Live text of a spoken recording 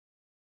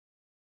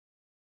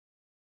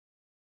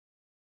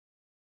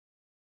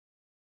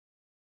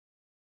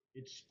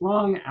It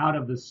sprung out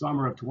of the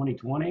summer of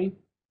 2020,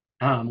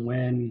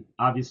 when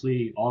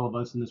obviously all of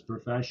us in this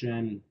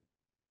profession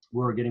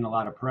were getting a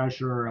lot of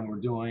pressure and we're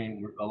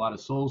doing a lot of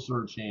soul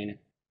searching.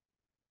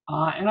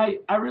 And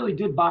I really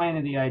did buy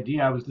into the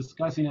idea. I was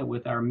discussing it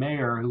with our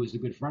mayor, who is a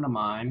good friend of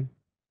mine,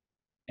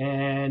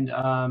 and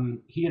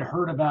he had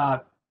heard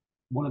about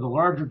one of the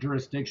larger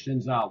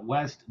jurisdictions out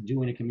west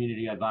doing a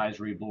community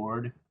advisory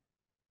board,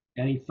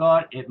 and he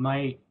thought it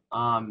might,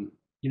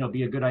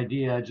 be a good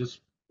idea,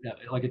 just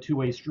like a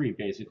two-way street,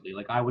 basically.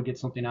 Like I would get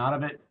something out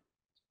of it,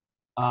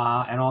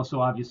 and also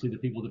obviously the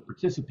people that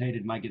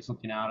participated might get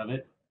something out of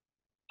it.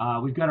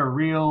 We've got a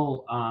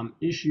real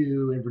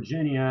issue in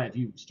Virginia. If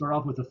you start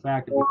off with the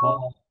fact that we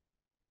call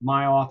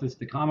my office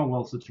the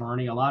Commonwealth's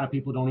attorney, a lot of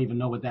people don't even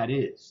know what that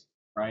is,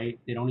 right?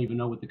 They don't even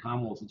know what the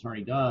Commonwealth's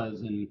attorney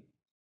does, and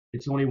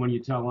it's only when you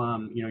tell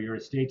them, you're a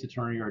state's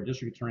attorney or a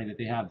district attorney that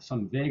they have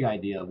some vague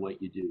idea of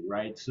what you do,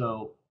 right?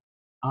 So,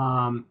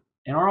 and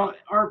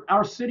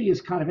our city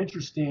is kind of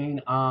interesting.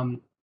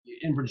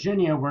 In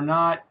Virginia, we're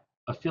not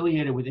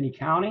affiliated with any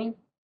county,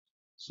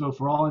 so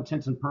for all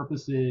intents and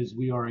purposes,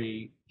 we are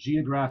a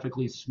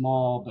geographically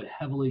small but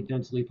heavily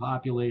densely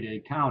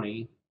populated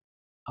county.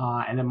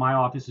 And then my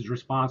office is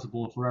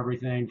responsible for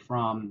everything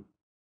from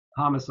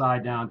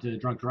homicide down to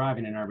drunk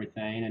driving and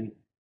everything. And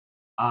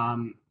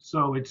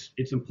so it's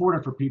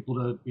important for people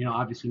to,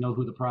 obviously know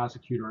who the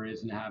prosecutor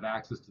is and have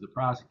access to the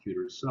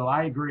prosecutors. So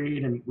I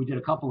agreed, and we did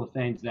a couple of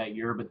things that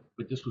year, but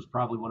this was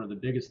probably one of the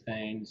biggest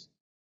things.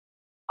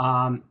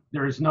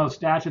 There is no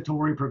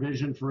statutory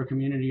provision for a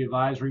community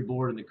advisory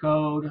board in the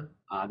code.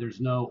 There's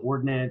no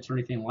ordinance or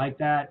anything like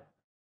that.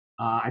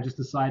 I just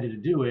decided to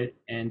do it,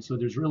 and so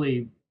there's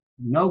really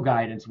no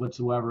guidance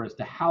whatsoever as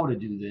to how to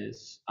do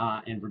this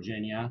in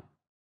Virginia.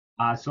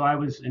 So I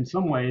was, in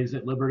some ways,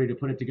 at liberty to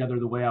put it together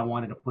the way I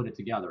wanted to put it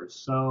together.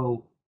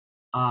 So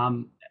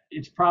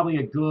it's probably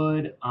a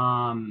good,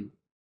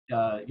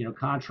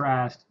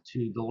 contrast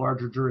to the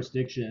larger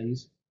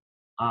jurisdictions.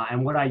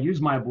 And what I use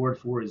my board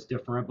for is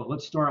different, but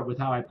let's start with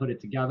how I put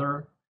it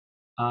together.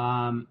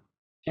 Came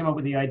up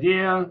with the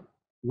idea,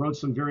 wrote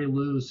some very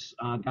loose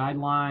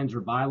guidelines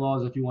or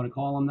bylaws, if you want to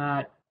call them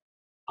that.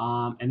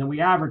 And then we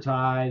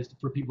advertised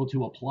for people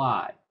to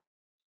apply.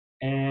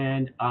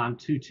 And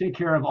to take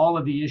care of all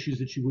of the issues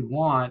that you would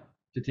want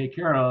to take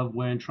care of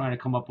when trying to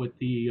come up with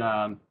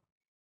the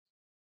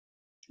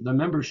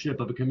membership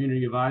of a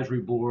community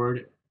advisory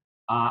board,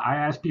 I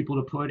asked people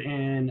to put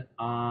in,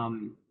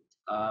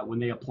 when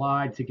they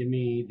applied, to give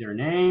me their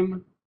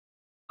name,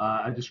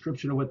 a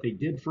description of what they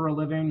did for a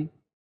living,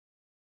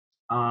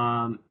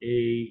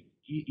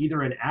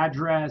 either an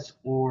address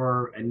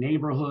or a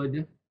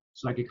neighborhood,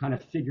 so I could kind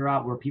of figure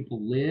out where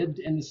people lived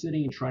in the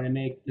city and try to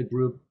make the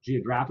group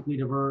geographically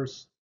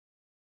diverse.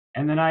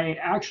 And then I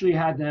actually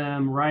had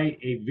them write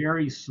a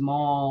very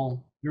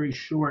small, very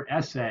short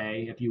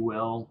essay, if you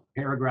will,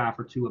 paragraph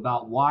or two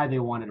about why they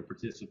wanted to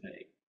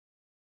participate.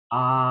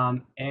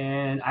 And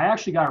I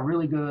actually got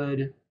really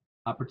good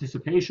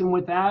participation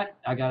with that.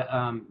 I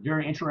got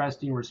very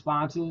interesting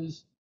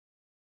responses.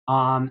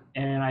 And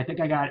I think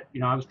I got,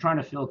 I was trying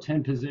to fill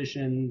 10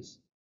 positions,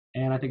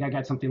 and I think I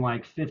got something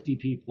like 50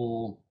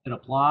 people that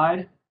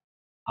applied.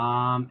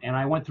 And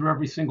I went through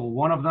every single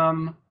one of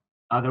them.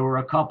 There were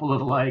a couple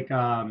of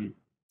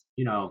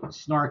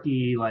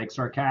snarky, like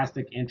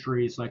sarcastic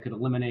entries, so I could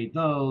eliminate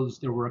those.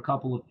 There were a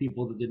couple of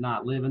people that did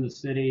not live in the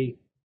city.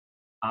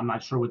 I'm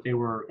not sure what they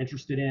were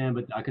interested in,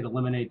 but I could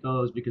eliminate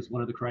those because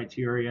one of the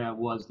criteria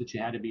was that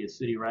you had to be a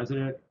city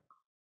resident.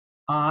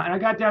 And I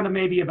got down to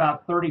maybe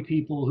about 30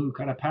 people who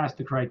kind of passed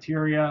the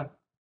criteria.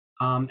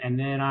 And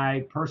then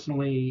I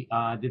personally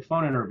did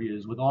phone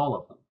interviews with all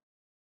of them.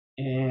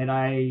 And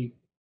I,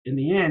 in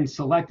the end,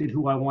 selected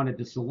who I wanted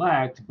to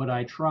select, but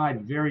I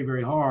tried very,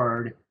 very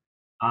hard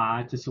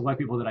to select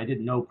people that I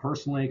didn't know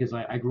personally, because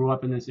I grew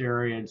up in this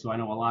area, and so I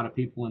know a lot of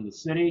people in the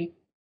city.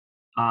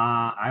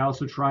 I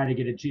also try to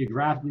get it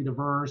geographically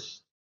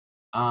diverse.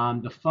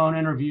 The phone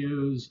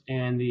interviews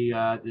and the,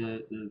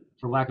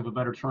 for lack of a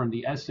better term,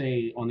 the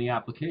essay on the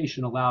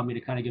application allowed me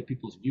to kind of get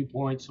people's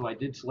viewpoints. So I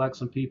did select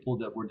some people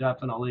that were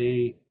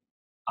definitely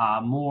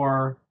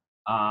more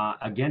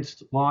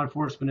against law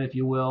enforcement, if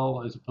you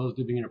will, as opposed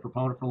to being a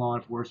proponent for law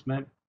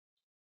enforcement.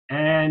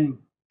 And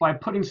by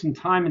putting some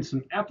time and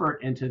some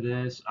effort into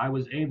this, I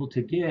was able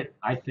to get,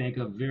 I think,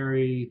 a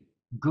very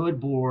good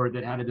board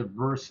that had a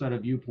diverse set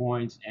of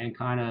viewpoints and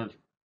kind of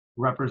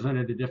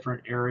represented the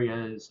different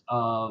areas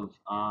of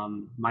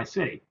my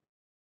city.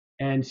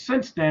 And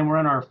since then,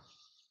 we're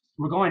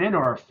going into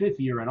our 5th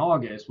year in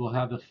August. We'll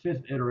have the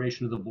 5th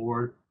iteration of the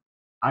board.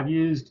 I've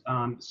used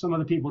some of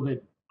the people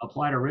that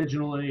applied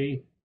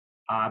originally,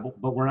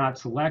 but were not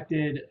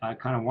selected. I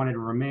kind of wanted to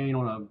remain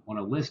on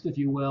a list, if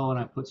you will, and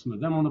I put some of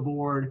them on the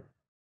board.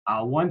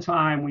 One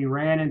time we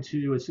ran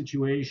into a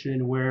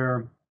situation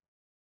where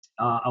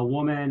a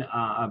woman,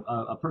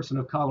 a person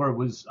of color,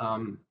 was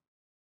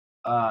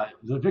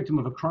the victim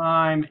of a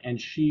crime, and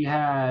she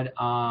had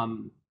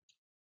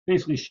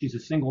basically she's a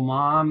single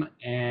mom,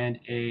 and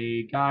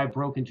a guy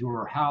broke into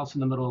her house in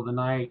the middle of the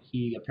night.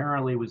 He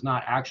apparently was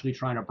not actually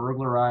trying to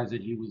burglarize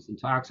it. He was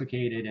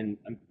intoxicated and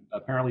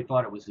apparently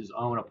thought it was his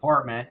own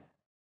apartment.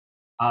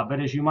 But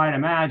as you might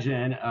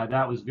imagine,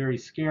 that was very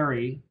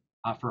scary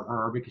for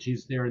her because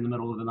she's there in the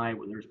middle of the night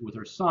with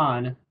her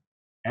son.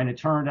 And it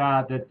turned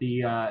out that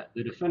the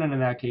defendant in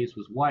that case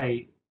was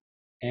white.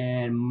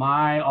 And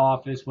my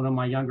office, one of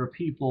my younger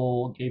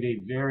people, gave a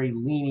very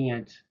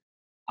lenient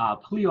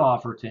plea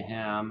offer to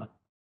him.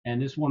 And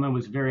this woman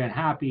was very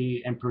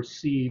unhappy and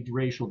perceived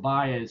racial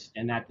bias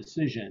in that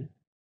decision.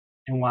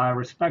 And while I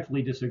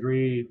respectfully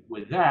disagree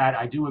with that,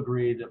 I do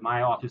agree that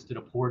my office did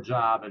a poor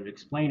job of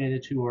explaining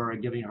it to her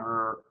and giving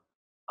her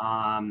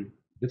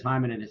the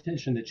time and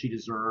attention that she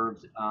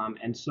deserved.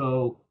 And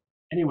so,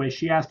 anyway,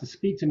 she asked to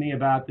speak to me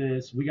about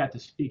this. We got to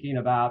speaking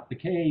about the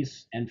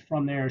case. And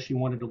from there, she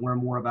wanted to learn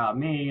more about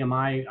me and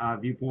my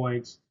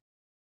viewpoints.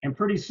 And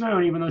pretty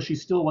soon, even though she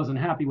still wasn't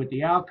happy with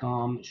the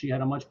outcome, she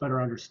had a much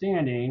better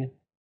understanding.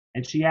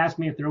 And she asked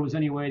me if there was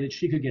any way that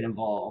she could get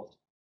involved,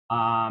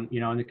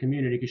 in the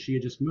community, because she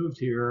had just moved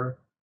here,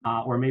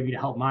 or maybe to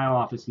help my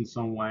office in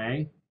some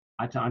way,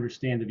 to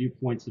understand the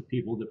viewpoints of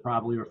people that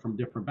probably are from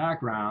different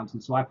backgrounds.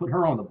 And so I put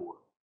her on the board.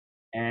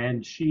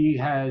 And she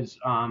has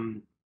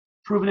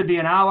proven to be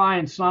an ally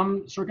in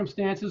some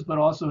circumstances, but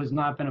also has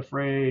not been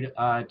afraid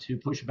to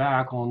push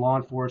back on law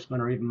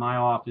enforcement or even my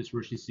office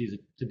where she sees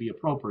it to be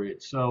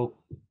appropriate. So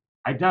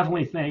I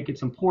definitely think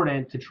it's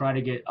important to try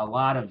to get a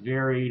lot of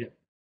varied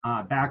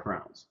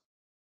backgrounds.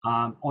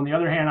 On the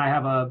other hand, I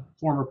have a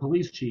former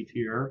police chief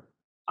here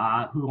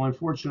who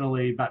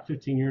unfortunately about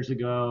 15 years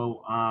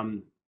ago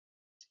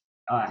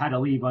had to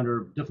leave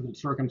under difficult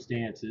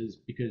circumstances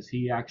because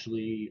he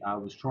actually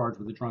was charged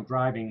with a drunk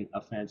driving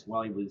offense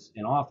while he was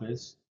in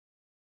office.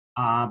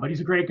 But he's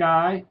a great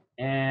guy,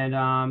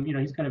 and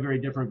he's got a very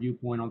different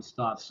viewpoint on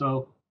stuff.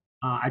 So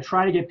I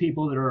try to get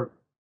people that are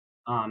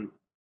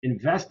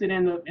invested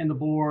in the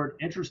board,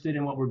 interested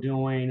in what we're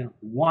doing,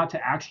 want to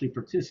actually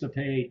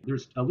participate.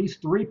 There's at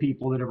least 3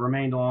 people that have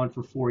remained on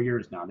for 4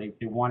 years now. They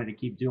wanted to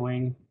keep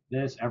doing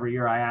this. Every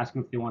year I ask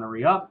them if they want to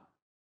re-up,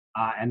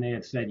 and they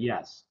have said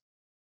yes.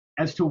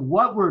 As to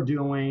what we're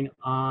doing,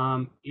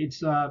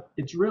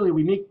 it's really,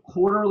 we meet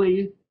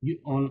quarterly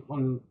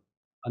on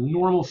a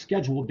normal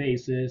schedule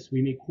basis.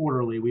 We meet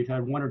quarterly. We've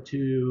had 1 or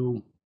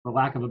 2, for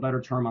lack of a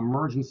better term,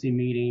 emergency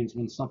meetings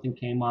when something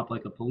came up,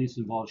 like a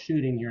police-involved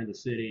shooting here in the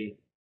city.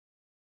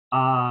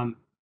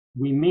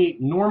 We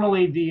meet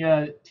normally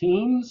via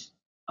Teams.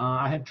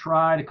 I have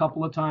tried a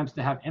couple of times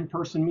to have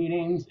in-person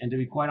meetings, and to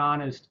be quite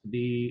honest,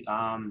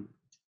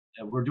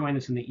 we're doing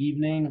this in the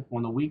evening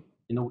on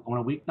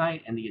a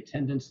weeknight, and the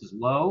attendance is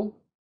low.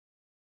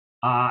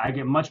 I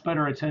get much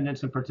better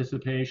attendance and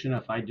participation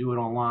if I do it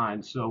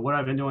online. So what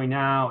I've been doing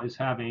now is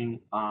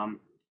having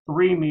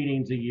 3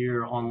 meetings a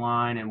year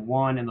online and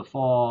 1 in the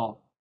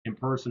fall in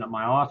person at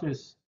my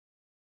office.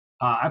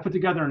 I put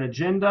together an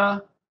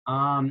agenda.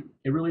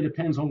 It really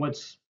depends on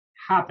what's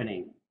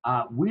happening.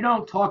 We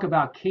don't talk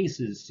about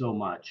cases so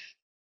much,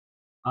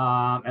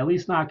 at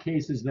least not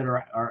cases that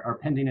are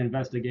pending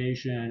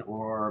investigation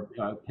or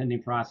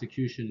pending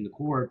prosecution in the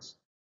courts.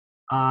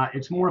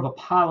 It's more of a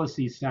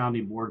policy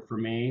sounding board for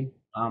me.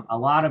 A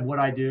lot of what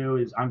I do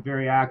is I'm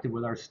very active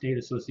with our state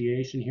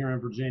association here in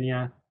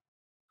Virginia.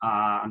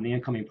 I'm the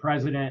incoming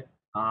president.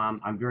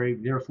 I'm very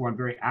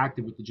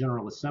active with the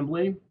General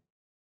Assembly.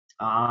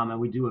 And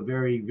we do a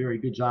very, very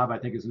good job, I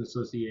think, as an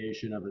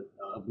association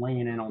of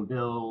weighing in on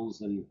bills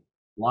and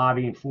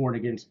lobbying for and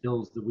against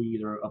bills that we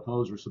either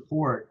oppose or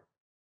support.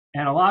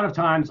 And a lot of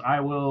times I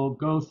will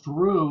go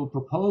through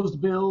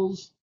proposed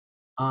bills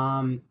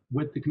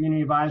with the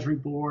Community Advisory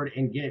Board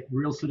and get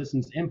real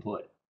citizens'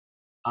 input.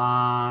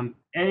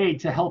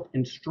 To help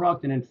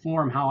instruct and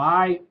inform how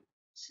I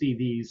see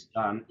these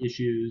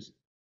issues,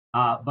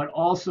 but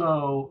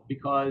also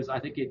because I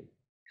think it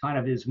kind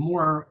of is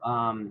more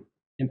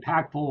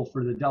impactful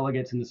for the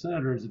delegates and the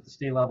senators at the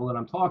state level that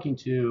I'm talking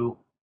to,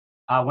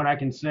 when I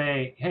can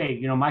say, hey,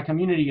 my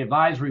Community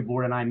Advisory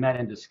Board and I met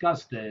and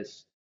discussed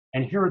this,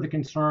 and here are the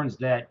concerns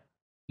that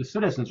the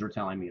citizens are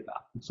telling me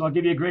about. So I'll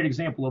give you a great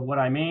example of what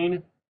I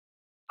mean.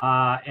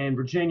 In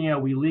Virginia,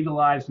 we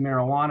legalized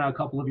marijuana a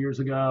couple of years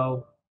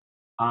ago.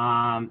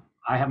 I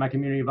have my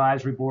Community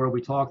Advisory Board.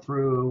 We talked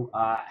through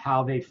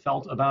how they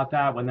felt about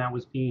that when that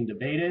was being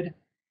debated.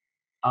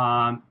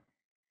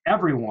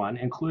 Everyone,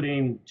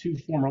 including 2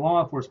 former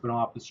law enforcement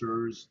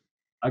officers,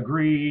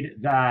 agreed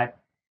that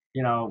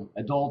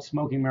adults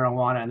smoking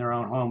marijuana in their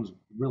own homes,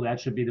 really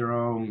that should be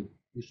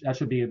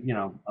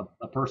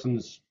a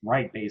person's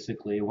right,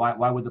 basically.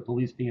 Why would the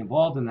police be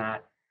involved in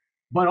that?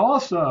 But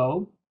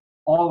also,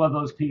 all of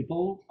those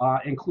people,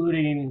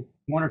 including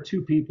 1 or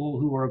 2 people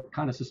who are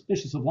kind of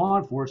suspicious of law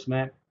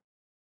enforcement,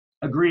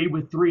 agreed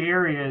with 3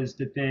 areas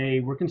that they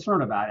were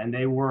concerned about. And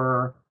they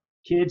were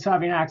kids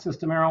having access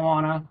to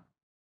marijuana,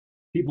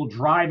 people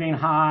driving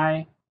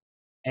high,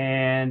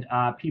 and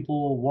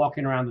people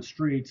walking around the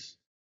streets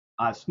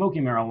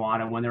smoking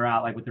marijuana when they're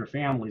out, like with their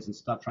families and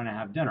stuff, trying to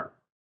have dinner.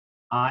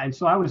 And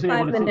so I was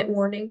able to 5-minute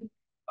warning.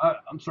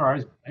 I'm sorry, I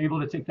was able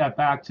to take that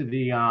back to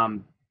the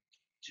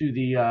to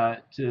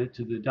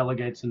the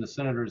delegates and the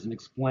senators and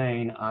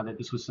explain that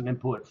this was some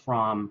input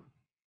from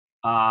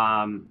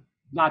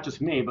not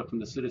just me, but from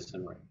the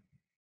citizenry.